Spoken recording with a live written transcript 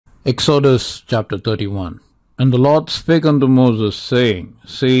Exodus chapter 31. And the Lord spake unto Moses, saying,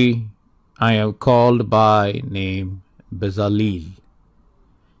 See, I have called by name Bezaleel,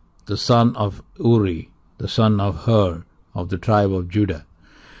 the son of Uri, the son of Hur, of the tribe of Judah.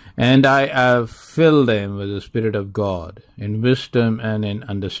 And I have filled him with the Spirit of God, in wisdom and in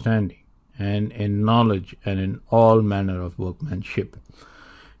understanding, and in knowledge and in all manner of workmanship,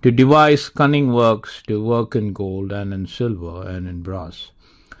 to devise cunning works, to work in gold and in silver and in brass,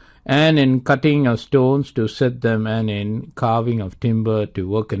 and in cutting of stones to set them, and in carving of timber to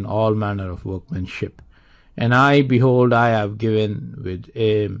work in all manner of workmanship. And I, behold, I have given with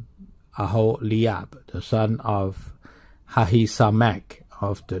him Aholiab, the son of Ahisamach,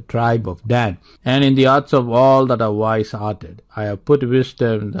 of the tribe of Dan. And in the arts of all that are wise-hearted, I have put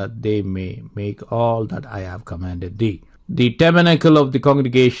wisdom, that they may make all that I have commanded thee. The tabernacle of the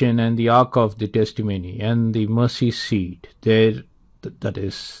congregation, and the ark of the testimony, and the mercy seat, that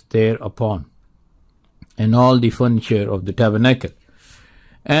is thereupon, and all the furniture of the tabernacle,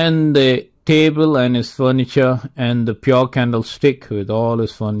 and the table and his furniture, and the pure candlestick with all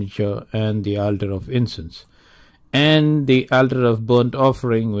his furniture, and the altar of incense, and the altar of burnt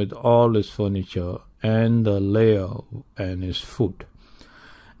offering with all his furniture, and the laver and his foot,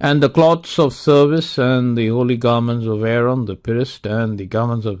 and the cloths of service, and the holy garments of Aaron the priest, and the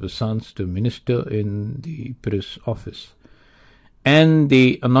garments of his sons to minister in the priest's office, and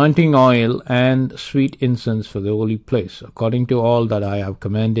the anointing oil and sweet incense for the holy place, according to all that I have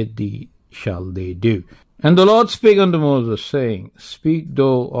commanded thee shall they do. And the Lord spake unto Moses, saying, Speak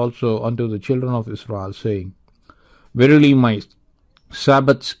thou also unto the children of Israel, saying, Verily my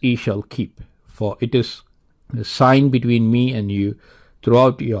Sabbaths ye shall keep, for it is a sign between me and you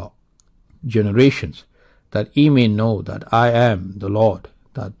throughout your generations, that ye may know that I am the Lord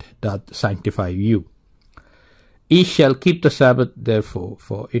that doth sanctify you. Ye shall keep the Sabbath therefore,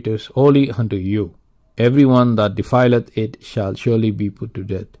 for it is holy unto you. Every one that defileth it shall surely be put to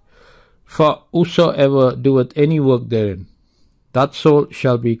death. For whosoever doeth any work therein, that soul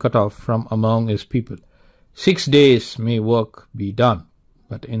shall be cut off from among his people. 6 days may work be done,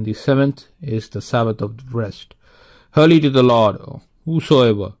 but in the seventh is the Sabbath of rest, holy to the Lord.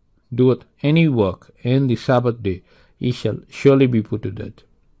 Whosoever doeth any work in the Sabbath day, he shall surely be put to death.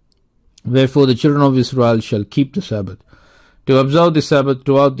 Wherefore the children of Israel shall keep the Sabbath, to observe the Sabbath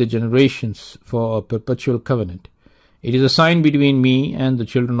throughout the generations for a perpetual covenant. It is a sign between me and the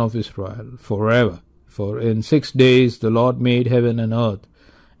children of Israel forever. For in 6 days the Lord made heaven and earth,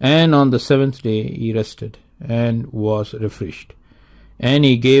 and on the seventh day he rested, and was refreshed. And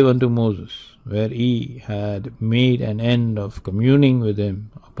he gave unto Moses, where he had made an end of communing with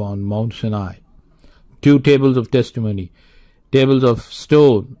him upon Mount Sinai, 2 tables of testimony, tables of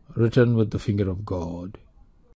stone written with the finger of God.